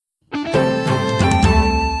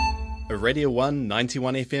a Radio 1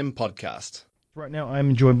 91 FM podcast. Right now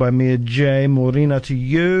I'm joined by Mia J. Morena to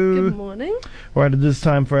you. Good morning. Right, it is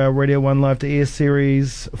time for our Radio 1 Live to Air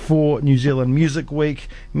series for New Zealand Music Week.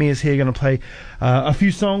 Mia's here going to play a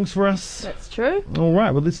few songs for us. That's true. All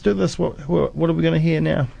right, well, let's do this. What are we going to hear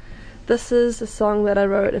now? This is a song that I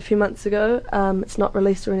wrote a few months ago. It's not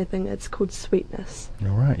released or anything. It's called Sweetness. All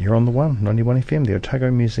right, you're on the 91 FM, the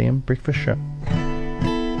Otago Museum Breakfast Show.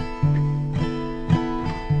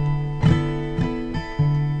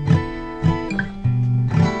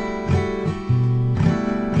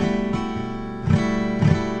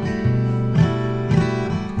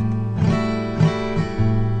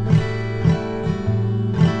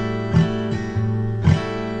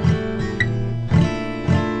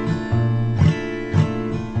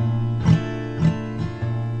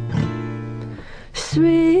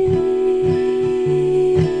 Sweetness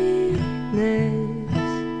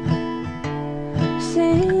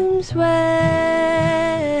seems wasted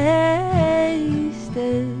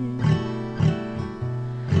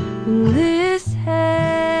when this hatred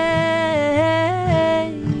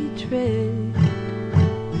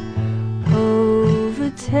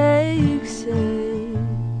overtakes it,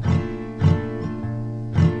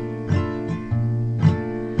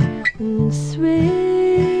 and sweetness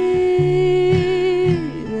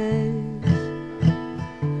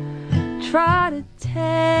try to taste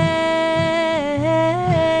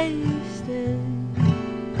it,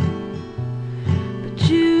 but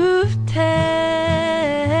you've taken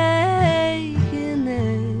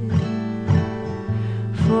it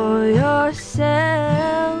for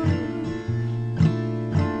yourself,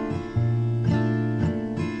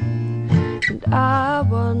 and I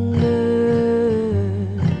wonder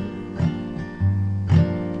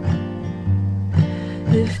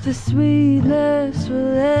if the sweetness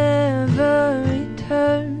will ever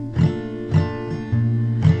return,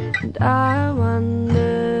 and I wonder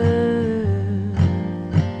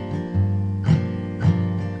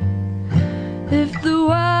if the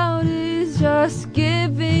world is just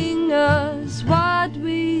giving us what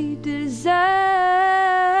we deserve.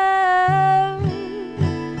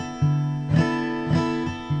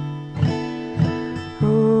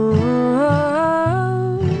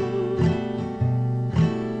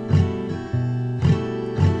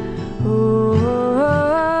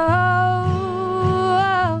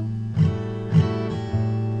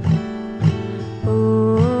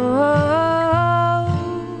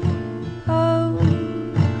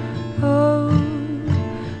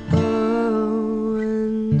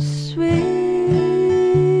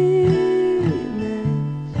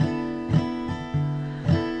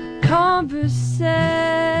 Conversation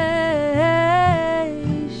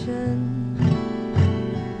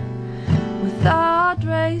without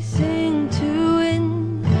racing to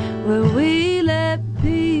win, where we let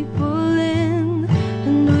people in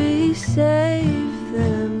and we save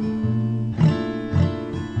them.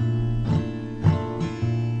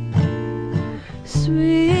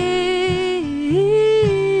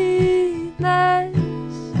 Sweetness,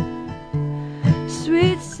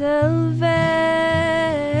 sweet salvation.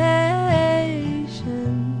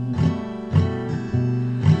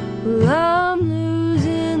 I'm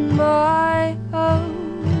losing my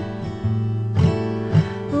hope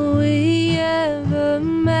we ever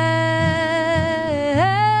make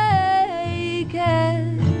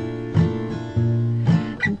it,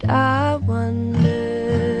 and I wonder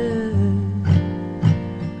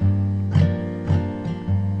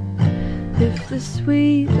if the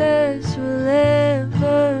sweetness will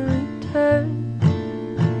ever return,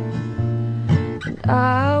 and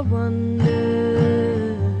I wonder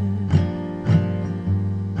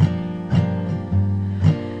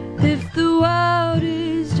if the world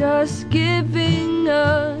is just giving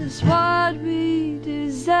us what we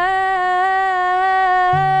deserve.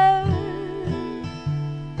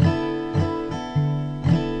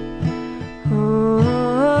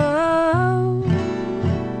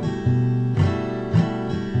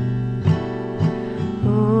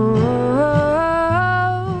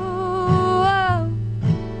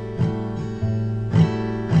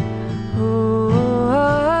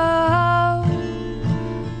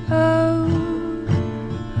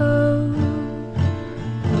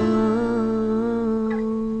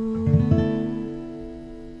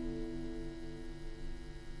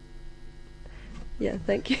 Yeah,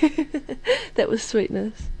 thank you. That was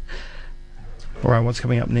Sweetness. All right, what's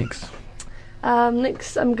coming up next?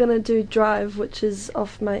 Next I'm going to do Drive, which is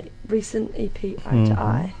off my recent EP, Eye to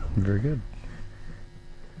Eye. Very good.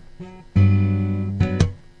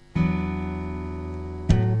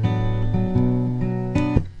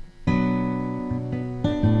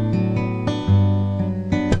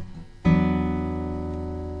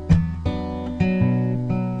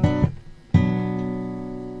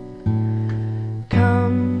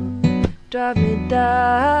 drive me down.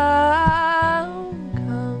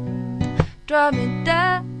 Come, drive me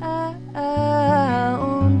down.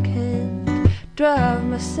 Can't drive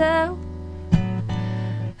myself.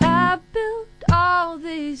 I built all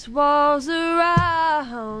these walls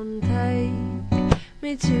around. Take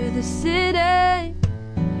me to the city.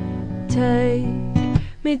 Take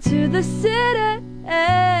me to the city.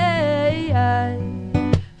 I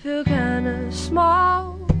feel kinda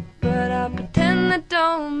small, but I pretend it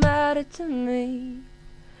don't matter to me.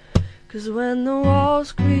 'Cause when the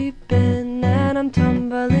walls creep in and I'm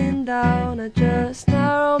tumbling down, I just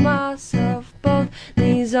narrow myself, both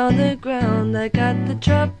knees on the ground. I got the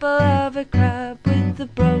trouble of a crab with a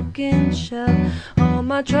broken shell. All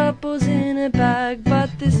my troubles in a bag, but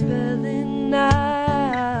they're spilling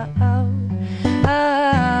out, out.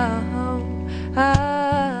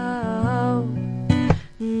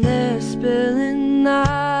 They're spilling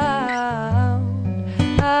out,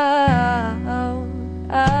 out,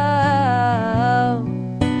 out.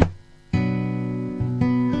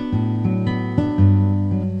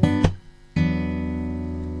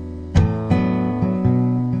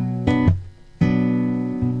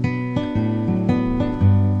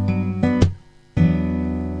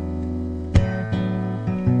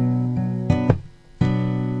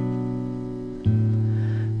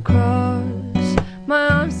 My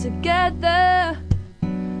arms together,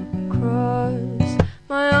 cross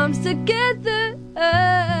my arms together.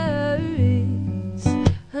 It's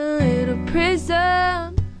a little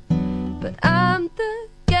prison, but I'm the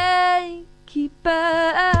gatekeeper.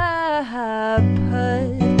 I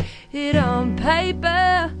put it on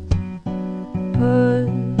paper, put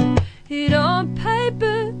it on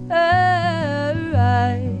paper.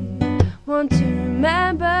 I want to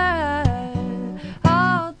remember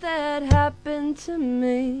all that happened to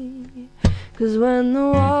me. 'Cause when the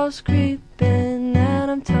walls creep in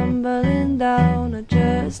and I'm tumbling down, I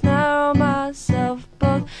just narrow myself,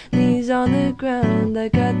 both knees on the ground. I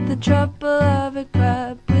got the trouble of a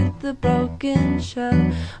crab with a broken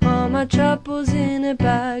shell. All my troubles in a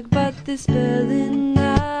bag, but they're spilling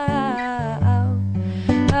out,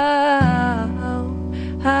 out,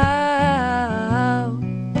 out.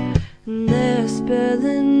 And they're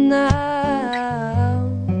spilling out,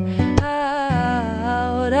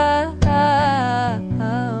 out, out.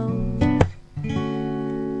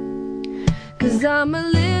 'Cause I'm a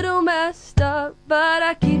little messed up, but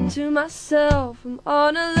I keep to myself. I'm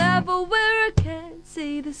on a level where I can't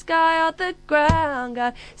see the sky or the ground.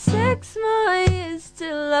 Got 6 more years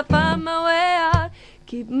till I find my way out.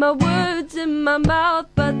 Keep my words in my mouth,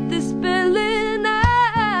 but they're spilling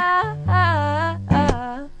out.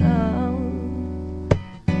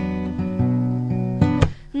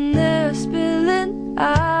 They're spilling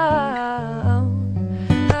out,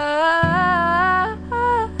 out,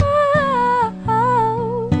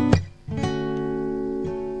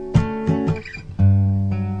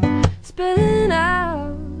 spilling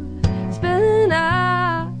out, spilling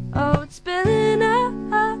out, oh, it's spilling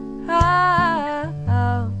out,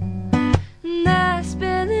 they're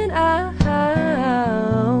spilling out.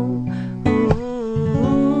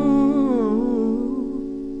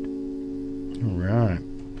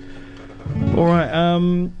 All right.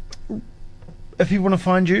 If you want to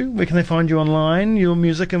find you, where can they find you online? Your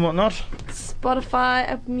music and whatnot? Spotify,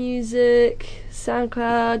 Apple Music,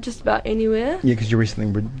 SoundCloud, just about anywhere. Yeah, because you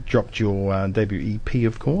recently dropped your debut EP,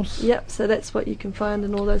 of course. Yep. So that's what you can find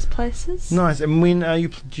in all those places. Nice. And when are you?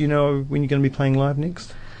 Do you know when you're going to be playing live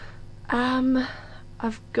next?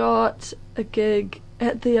 I've got a gig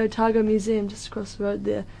at the Otago Museum just across the road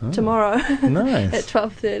there tomorrow. Nice. At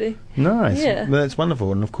 12:30. Nice. Yeah. Well, that's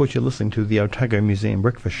wonderful. And of course, you're listening to the Otago Museum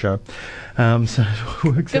Breakfast Show. So it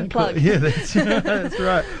works Good out plug. Yeah, that's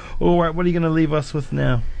right. All right. What are you going to leave us with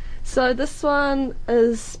now? So this one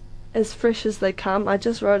is as fresh as they come. I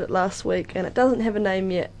just wrote it last week, and it doesn't have a name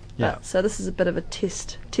yet. Yeah. So this is a bit of a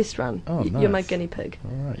test run. Oh, nice. You're my guinea pig.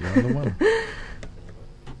 All right. You're on the one.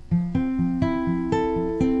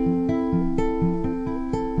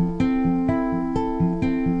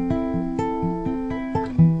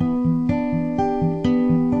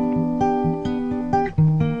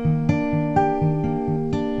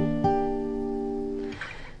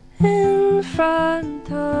 In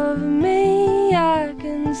front of me, I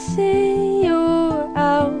can see your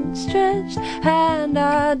outstretched hand.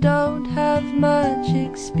 I don't have much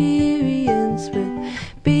experience with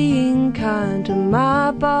being kind to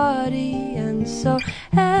my body, and so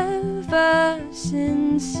ever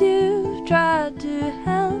since you've tried to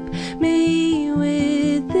help me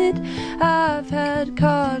with it, I've had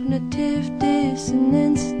cognitive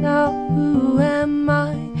dissonance. Now who am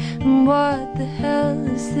I And what the hell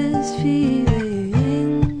is this feeling?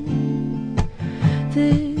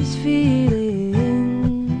 This feeling.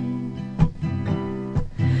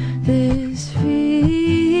 This feeling.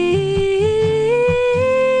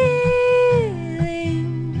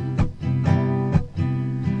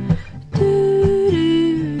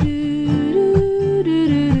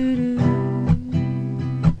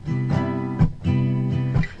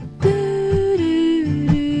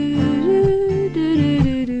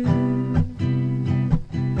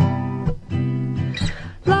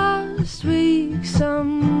 Last week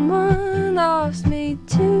someone asked me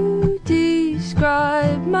to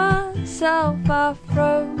describe myself. I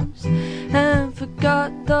froze and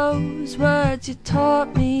forgot those words you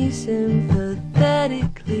taught me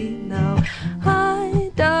sympathetically. Now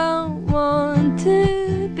I don't want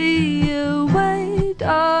to be a weight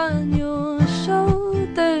on your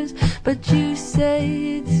shoulders, but you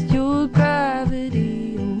say it's your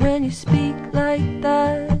gravity, and when you speak like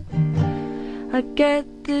that, I get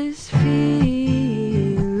this feeling,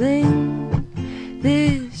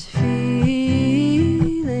 this feeling,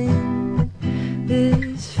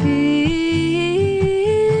 this feeling.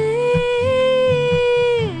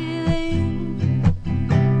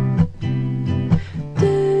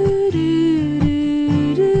 Do do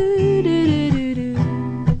do do do do do.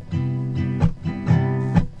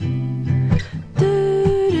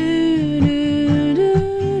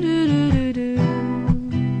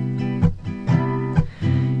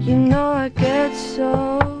 You know I get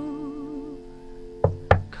so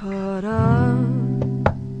caught up.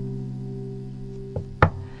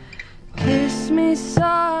 Kiss me so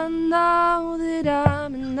I know that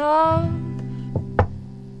I'm enough.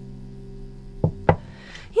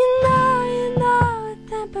 You know a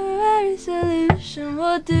temporary solution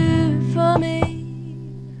will do for me.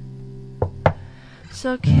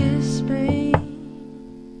 So kiss me,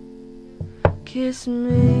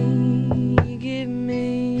 give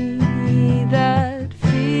me that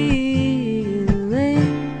feeling,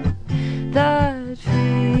 that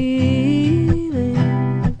feeling,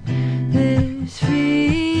 this feeling.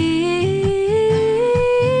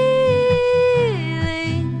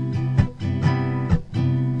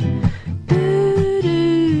 Do do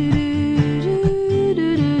do do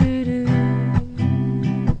do do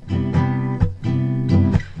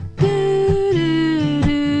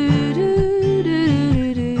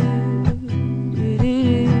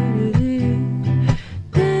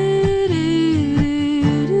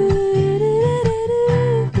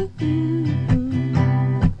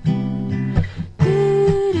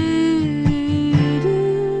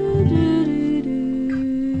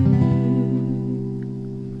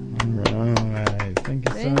Right. Thank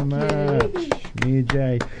you so Thank you. much, Mia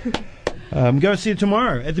J. Go see it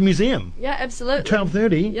tomorrow at the museum. Yeah, absolutely.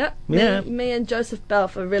 12:30. Yep. Yeah. Me and Joseph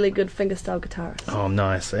Belf are really good fingerstyle guitarists. Oh,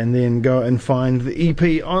 nice. And then go and find the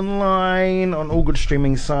EP online on all good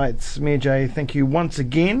streaming sites. Mia J, thank you once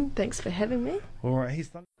again. Thanks for having me. All right, he's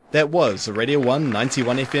done. That was a Radio 1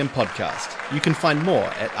 91 FM podcast. You can find more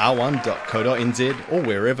at r1.co.nz or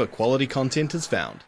wherever quality content is found.